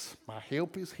 yes, my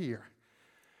help is here.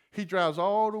 He drives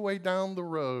all the way down the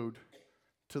road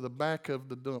to the back of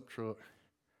the dump truck.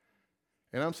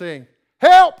 And I'm saying,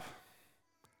 help!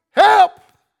 Help!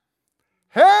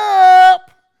 Help!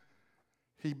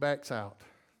 He backs out.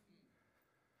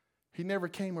 He never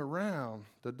came around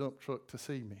the dump truck to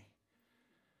see me.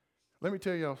 Let me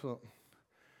tell y'all something.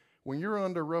 When you're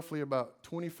under roughly about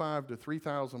 25 to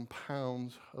 3,000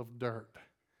 pounds of dirt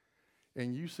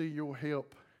and you see your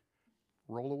help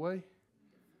roll away,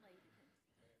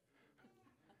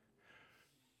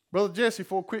 Brother Jesse,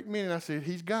 for a quick minute, I said,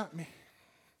 he's got me.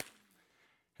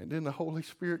 And then the Holy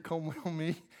Spirit came on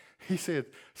me. He said,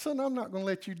 son, I'm not going to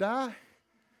let you die.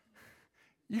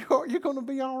 You're going to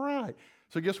be all right.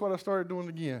 So guess what I started doing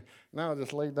again? Now I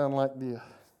just lay down like this.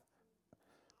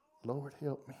 Lord,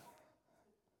 help me.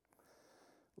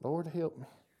 Lord, help me.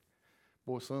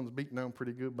 Boy, sun's beating down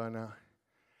pretty good by now.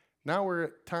 Now we're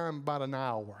at time about an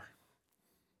hour.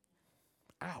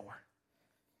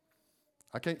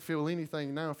 I can't feel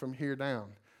anything now from here down.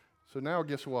 So now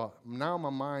guess what? Now my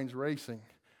mind's racing.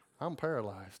 I'm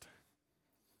paralyzed.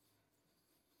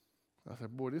 I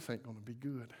said, boy, this ain't going to be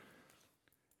good.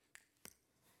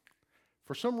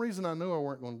 For some reason, I knew I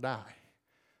weren't going to die,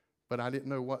 but I didn't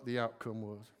know what the outcome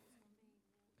was.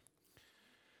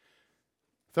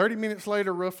 30 minutes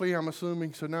later, roughly, I'm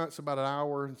assuming, so now it's about an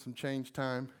hour and some change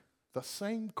time, the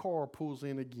same car pulls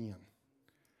in again.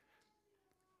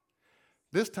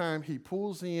 This time he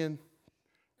pulls in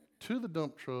to the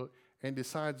dump truck and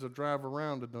decides to drive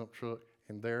around the dump truck,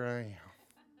 and there I am.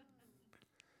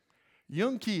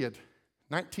 Young kid,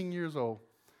 19 years old.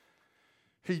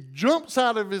 He jumps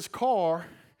out of his car.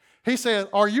 He said,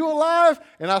 "Are you alive?"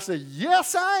 And I said,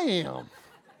 "Yes, I am."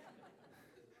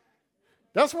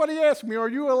 That's what he asked me, "Are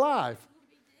you alive?"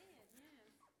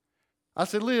 I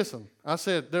said, "Listen," I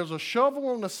said, "there's a shovel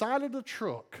on the side of the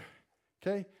truck.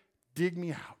 Okay, dig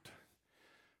me out."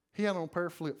 He had on a pair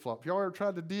of flip-flops. Y'all ever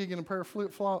tried to dig in a pair of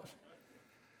flip-flops?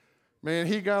 Man,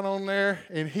 he got on there,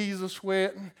 and he's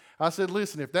a-sweating. I said,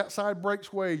 "Listen, if that side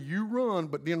breaks away, you run,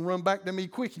 but then run back to me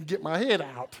quick and get my head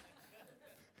out."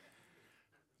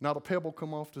 Not a pebble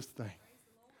come off this thing.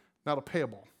 Not a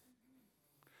pebble.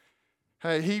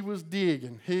 Hey, he was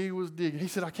digging. He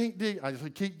said, "I can't dig." I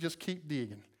said, just keep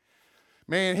digging.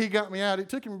 Man, he got me out. It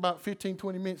took him about 15,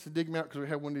 20 minutes to dig me out because we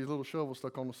had one of these little shovels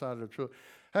stuck on the side of the truck.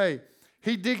 Hey,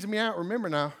 he digs me out. Remember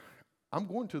now, I'm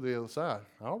going to the other side.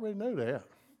 I already know that.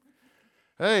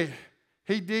 Hey,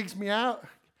 he digs me out.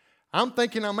 I'm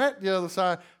thinking I'm at the other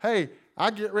side. Hey, I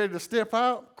get ready to step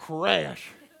out, crash.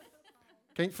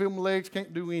 Can't feel my legs,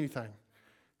 can't do anything.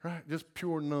 Right? Just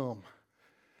pure numb.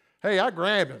 Hey, I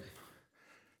grab him.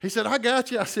 He said, "I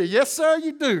got you." I said, "Yes, sir,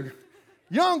 you do."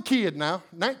 Young kid now,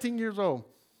 19 years old.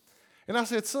 And I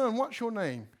said, "Son, what's your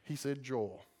name?" He said,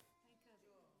 "Joel."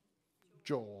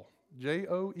 Joel.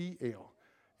 Joel. You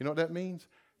know what that means?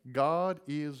 God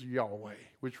is Yahweh,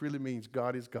 which really means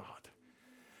God is God.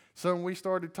 So when we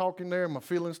started talking there, my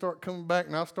feelings start coming back,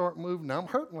 and I start moving. Now I'm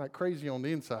hurting like crazy on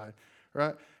the inside,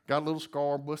 right? Got a little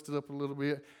scar, busted up a little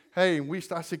bit. Hey,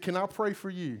 and I said, "Can I pray for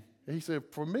you?" He said,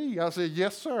 "For me?" I said,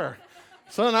 "Yes, sir."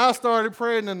 Son, I started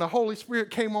praying, and the Holy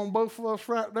Spirit came on both of us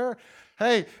right there.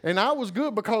 Hey, and I was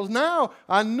good because now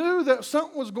I knew that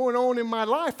something was going on in my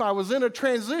life. I was in a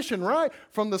transition, right?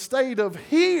 From the state of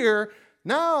here,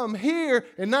 now I'm here,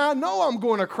 and now I know I'm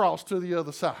going across to the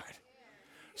other side.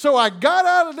 So I got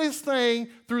out of this thing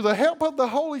through the help of the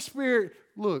Holy Spirit.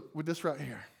 Look, with this right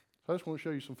here. I just want to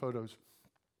show you some photos.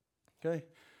 Okay?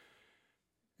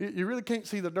 You really can't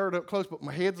see the dirt up close, but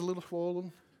my head's a little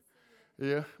swollen.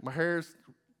 Yeah, my hair's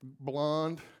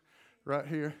blonde right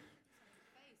here.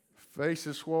 Face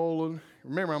is swollen.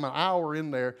 Remember, I'm an hour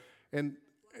in there, and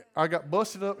I got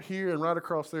busted up here and right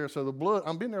across there. So the blood,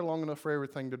 I've been there long enough for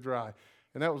everything to dry.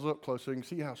 And that was up close, so you can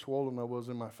see how swollen I was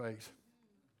in my face.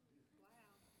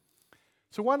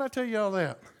 So why did I tell you all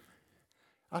that?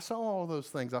 I saw all those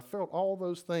things. I felt all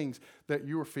those things that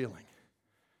you were feeling.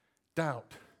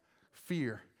 Doubt,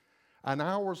 fear. An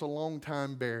hour's a long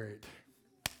time buried.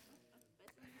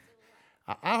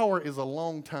 An hour is a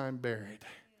long time buried.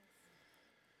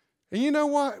 And you know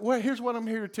what? Well, here's what I'm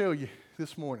here to tell you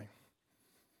this morning.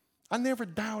 I never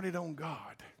doubted on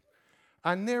God.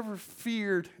 I never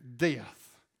feared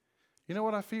death. You know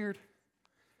what I feared?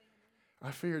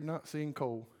 I feared not seeing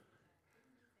Cole.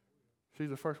 She's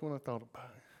the first one I thought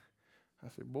about. I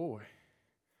said, "Boy,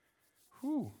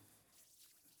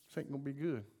 this ain't going to be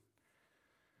good."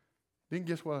 Then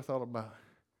guess what I thought about?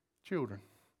 Children.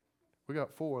 We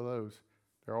got 4 of those.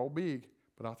 They're all big,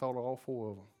 but I thought of all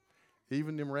 4 of them.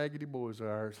 Even them raggedy boys are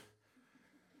ours.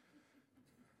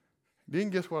 Then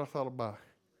guess what I thought about?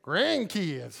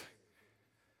 Grandkids.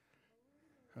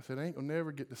 I said, I ain't going to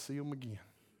never get to see them again.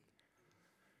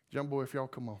 Young boy, if y'all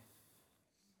come on.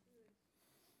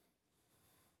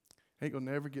 Ain't going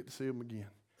to never get to see them again.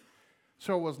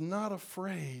 So I was not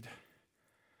afraid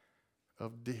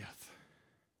of death.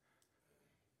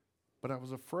 But I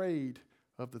was afraid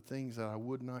of the things that I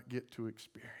would not get to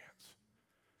experience.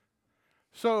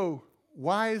 So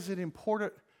why is it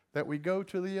important that we go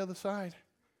to the other side?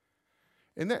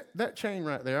 And that chain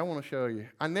right there, I want to show you.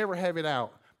 I never have it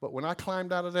out, but when I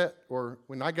climbed out of that, or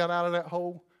when I got out of that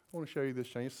hole, I want to show you this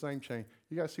chain. It's the same chain.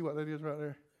 You guys see what that is right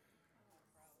there?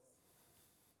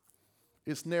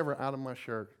 It's never out of my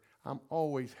shirt. I'm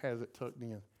always has it tucked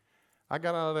in. I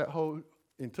got out of that hole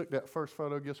and took that first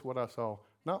photo. Guess what I saw?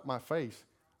 Not my face.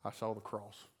 I saw the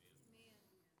cross.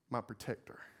 My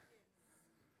protector.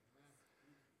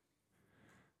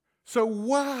 So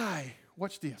why,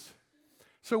 watch this.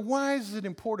 So why is it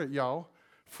important, y'all,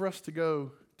 for us to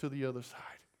go to the other side?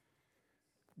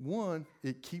 One,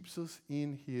 it keeps us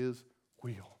in his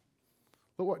will.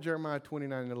 Look what Jeremiah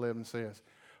 29:11 says.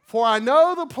 For I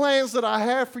know the plans that I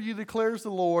have for you, declares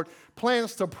the Lord,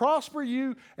 plans to prosper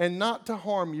you and not to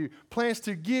harm you, plans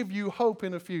to give you hope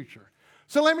in the future.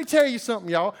 So let me tell you something,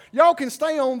 y'all. Y'all can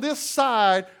stay on this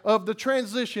side of the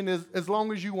transition as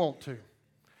long as you want to.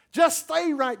 Just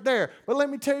stay right there. But let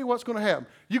me tell you what's going to happen.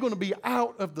 You're going to be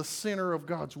out of the center of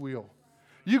God's will.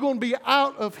 You're going to be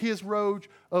out of his road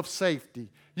of safety.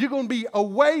 You're going to be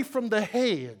away from the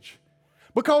hedge.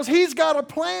 Because he's got a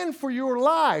plan for your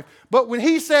life. But when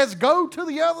he says go to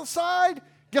the other side,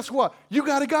 guess what? You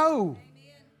got to go.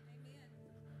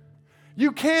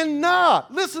 You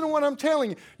cannot, listen to what I'm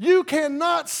telling you, you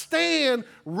cannot stand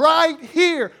right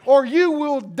here or you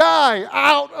will die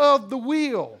out of the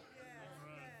will.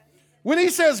 When he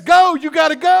says go, you got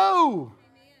to go.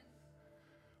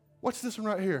 What's this one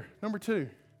right here? Number 2.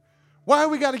 Why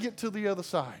we got to get to the other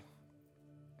side?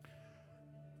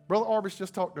 Brother Arbus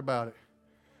just talked about it.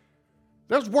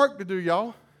 There's work to do,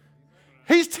 y'all.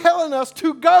 He's telling us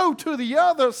to go to the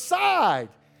other side.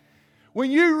 When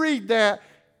you read that,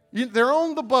 they're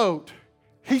on the boat.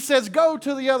 He says, go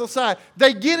to the other side.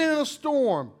 They get in a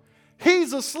storm.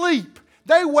 He's asleep.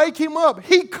 They wake him up.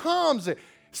 He calms it.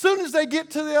 As soon as they get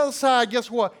to the other side, guess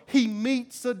what? He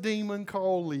meets a demon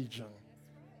called Legion.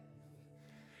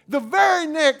 The very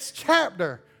next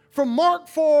chapter, from Mark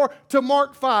 4 to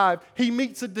Mark 5, he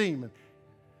meets a demon.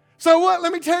 So what?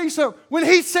 Let me tell you something. When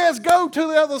he says go to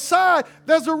the other side,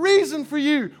 there's a reason for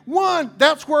you. 1,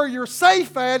 that's where you're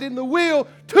safe at in the will.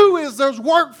 2 is there's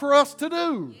work for us to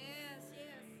do. Yes.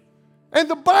 And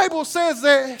the Bible says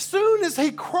that as soon as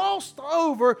he crossed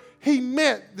over, he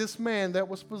met this man that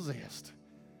was possessed.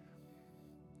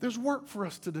 There's work for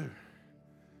us to do.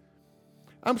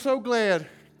 I'm so glad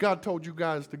God told you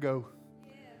guys to go.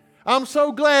 Yes. I'm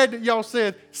so glad that y'all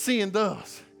said send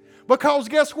us. Because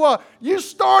guess what? You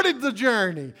started the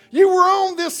journey. You were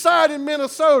on this side in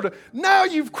Minnesota. Now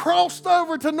you've crossed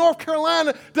over to North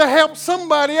Carolina to help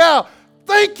somebody out.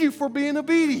 Thank you for being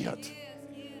obedient.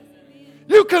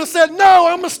 You could have said, no,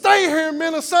 I'm going to stay here in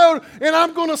Minnesota and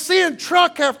I'm going to send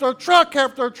truck after truck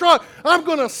after truck. I'm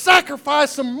going to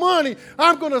sacrifice some money.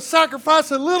 I'm going to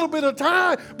sacrifice a little bit of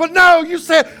time. But no, you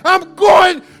said, I'm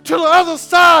going to the other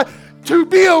side to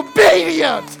be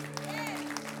obedient.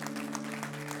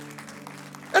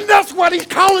 And that's what he's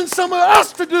calling some of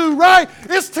us to do, right?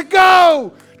 It's to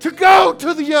go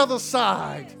to the other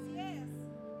side.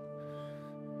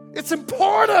 It's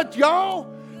important, y'all,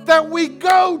 that we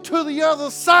go to the other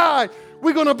side.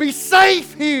 We're going to be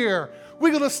safe here.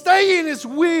 We're going to stay in his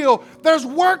will. There's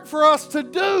work for us to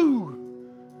do.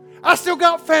 I still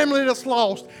got family that's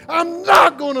lost. I'm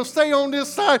not going to stay on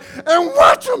this side and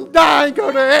watch them die and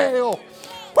go to hell.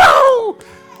 Woo!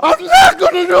 I'm not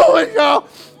going to do it, y'all.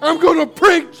 I'm going to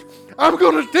preach. I'm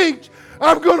going to teach.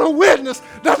 I'm going to witness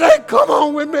that they come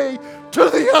on with me to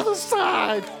the other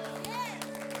side.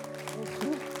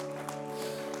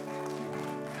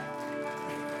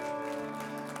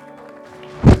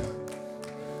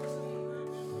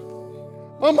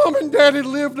 My mom and daddy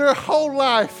lived their whole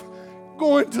life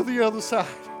going to the other side.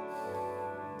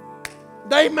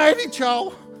 They made it,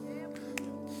 y'all.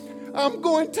 I'm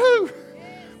going too.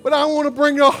 But I want to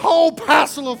bring a whole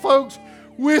passel of folks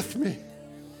with me.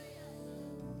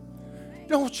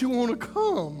 Don't you want to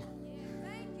come?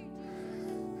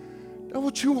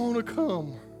 Don't you want to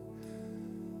come?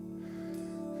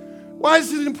 Why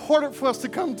is it important for us to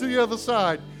come to the other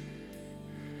side?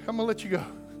 I'm going to let you go.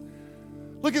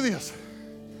 Look at this.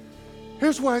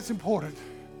 Here's why it's important.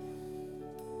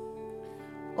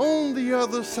 On the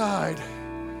other side,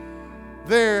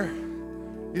 there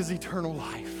is eternal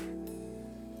life.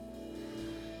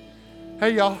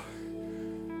 Hey, y'all.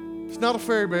 It's not a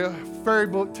fairy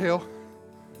book tale.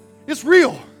 It's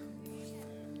real.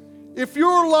 If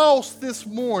you're lost this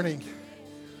morning,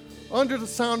 under the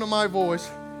sound of my voice,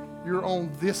 you're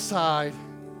on this side.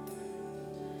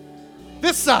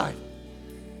 This side.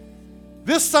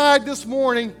 This side this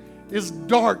morning is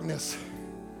darkness.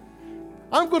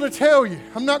 I'm going to tell you,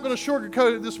 I'm not going to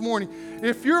sugarcoat it this morning.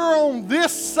 If you're on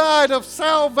this side of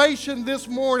salvation this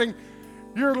morning,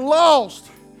 you're lost.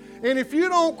 And if you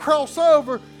don't cross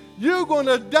over, you're going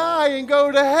to die and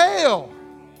go to hell.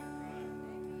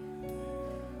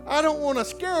 I don't want to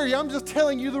scare you. I'm just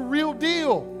telling you the real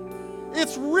deal.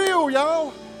 It's real,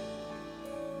 y'all.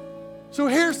 So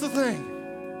here's the thing.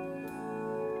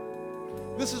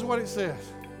 This is what it says.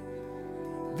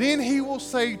 Then he will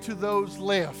say to those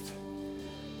left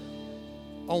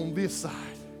on this side.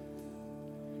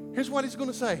 Here's what he's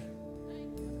going to say.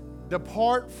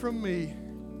 Depart from me,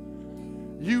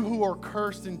 you who are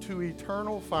cursed, into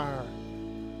eternal fire,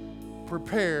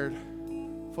 prepared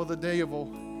for the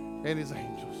devil and his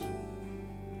angels.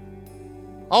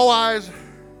 All eyes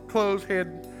closed,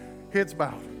 heads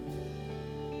bowed.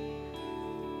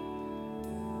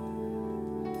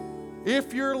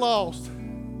 If you're lost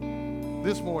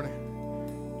this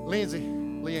morning, Lindsay,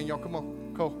 Leanne, y'all come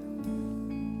on, Cole.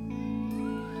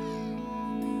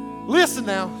 Listen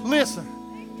now,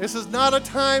 listen. This is not a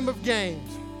time of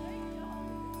games.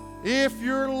 If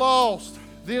you're lost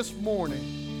this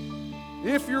morning,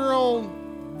 if you're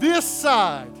on this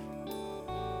side,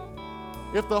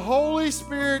 if the Holy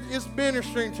Spirit is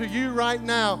ministering to you right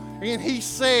now and He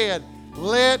said,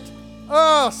 let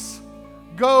us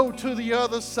go to the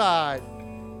other side,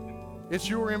 it's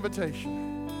your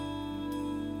invitation.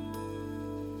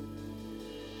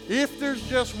 If there's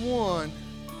just one,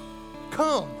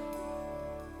 come.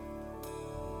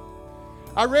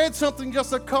 I read something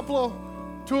just 2 or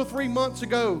 3 months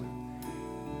ago,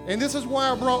 and this is why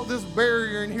I brought this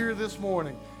barrier in here this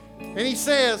morning. And he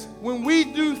says, when we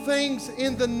do things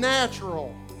in the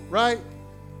natural, right,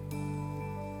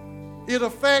 it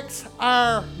affects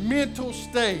our mental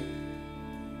state.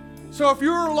 So if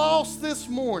you're lost this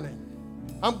morning,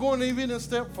 I'm going even a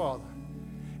step farther.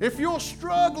 If you're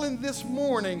struggling this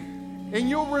morning in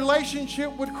your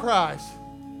relationship with Christ,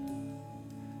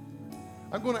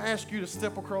 I'm going to ask you to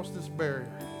step across this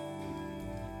barrier.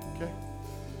 Okay?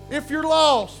 If you're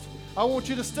lost, I want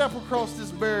you to step across this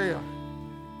barrier.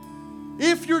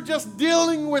 If you're just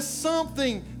dealing with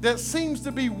something that seems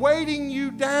to be weighting you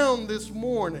down this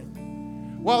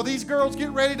morning, while these girls get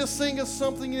ready to sing us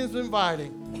something is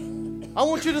inviting, I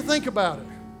want you to think about it.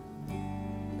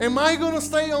 Am I going to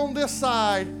stay on this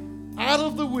side out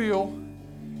of the will?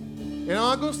 And am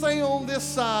I going to stay on this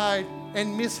side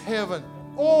and miss heaven?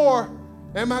 Or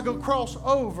am I going to cross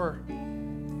over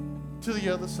to the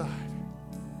other side?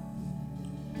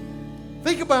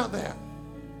 Think about that.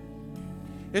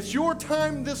 It's your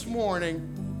time this morning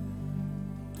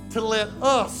to let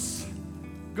us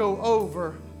go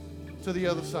over to the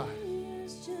other side.